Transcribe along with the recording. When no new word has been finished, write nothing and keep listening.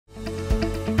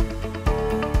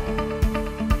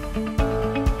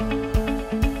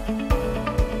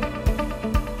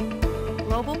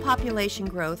population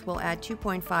growth will add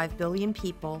 2.5 billion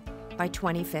people by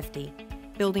 2050,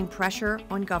 building pressure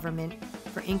on government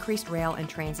for increased rail and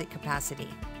transit capacity.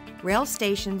 Rail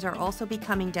stations are also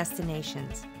becoming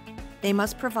destinations. They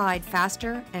must provide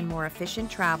faster and more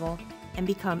efficient travel and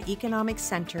become economic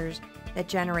centers that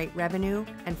generate revenue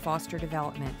and foster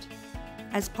development.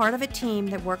 As part of a team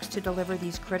that works to deliver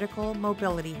these critical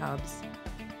mobility hubs,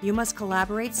 you must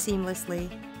collaborate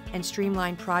seamlessly and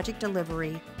streamline project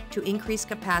delivery to increase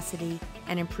capacity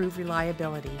and improve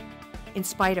reliability, in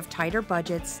spite of tighter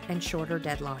budgets and shorter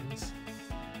deadlines.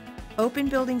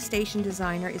 OpenBuildings Station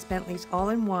Designer is Bentley's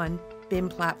all-in-one BIM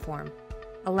platform,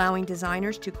 allowing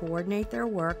designers to coordinate their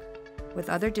work with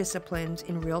other disciplines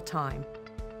in real time,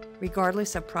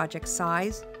 regardless of project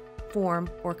size, form,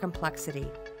 or complexity.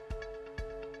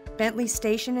 Bentley's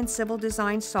station and civil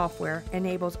design software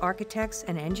enables architects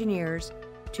and engineers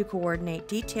to coordinate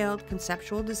detailed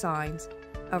conceptual designs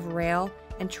of rail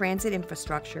and transit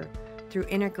infrastructure through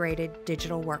integrated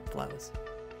digital workflows.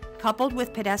 Coupled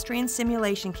with pedestrian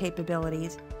simulation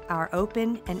capabilities, our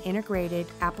open and integrated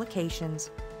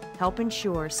applications help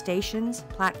ensure stations,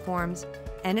 platforms,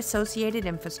 and associated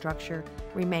infrastructure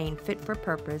remain fit for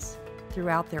purpose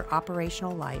throughout their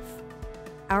operational life.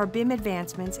 Our BIM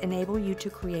advancements enable you to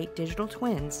create digital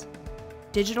twins,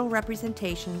 digital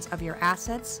representations of your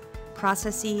assets,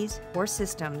 processes, or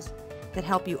systems that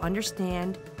help you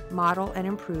understand, model, and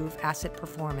improve asset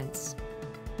performance.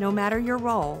 No matter your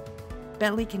role,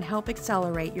 Bentley can help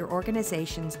accelerate your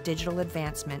organization's digital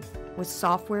advancement with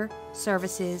software,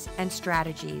 services, and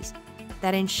strategies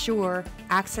that ensure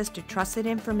access to trusted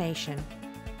information,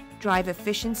 drive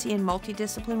efficiency in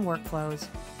multidiscipline workflows,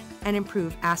 and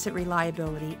improve asset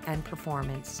reliability and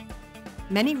performance.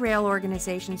 Many rail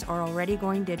organizations are already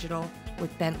going digital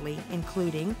with Bentley,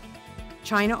 including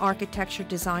China Architecture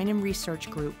Design and Research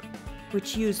Group,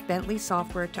 which used Bentley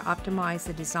software to optimize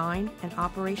the design and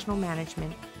operational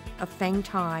management of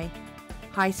Fengtai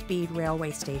High-Speed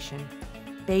Railway Station,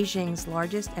 Beijing's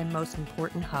largest and most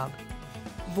important hub.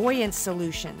 Voyant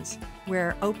Solutions,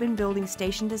 where OpenBuildings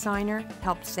Station Designer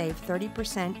helped save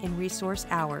 30% in resource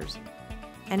hours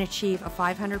and achieve a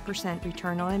 500%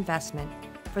 return on investment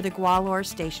for the Gwalior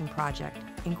Station project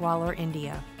in Gwalior,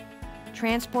 India.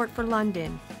 Transport for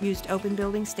London used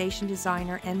OpenBuildings Station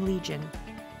Designer and Legion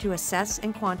to assess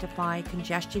and quantify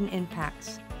congestion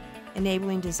impacts,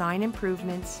 enabling design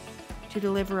improvements to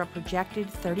deliver a projected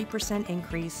 30%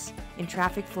 increase in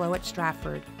traffic flow at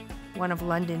Stratford, one of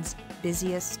London's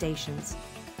busiest stations.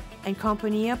 And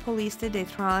Companhia Paulista de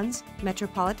Trens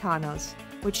Metropolitanos,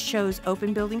 which chose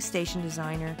OpenBuildings Station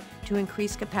Designer to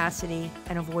increase capacity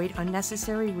and avoid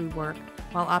unnecessary rework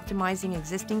while optimizing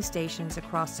existing stations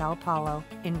across Sao Paulo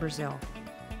in Brazil.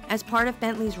 As part of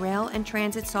Bentley's rail and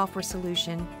transit software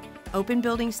solution,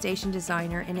 OpenBuildings Station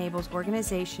Designer enables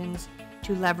organizations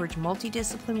to leverage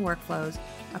multidiscipline workflows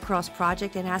across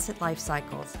project and asset life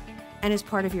cycles, and as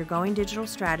part of your Going Digital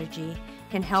strategy,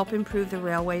 can help improve the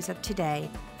railways of today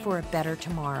for a better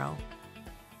tomorrow.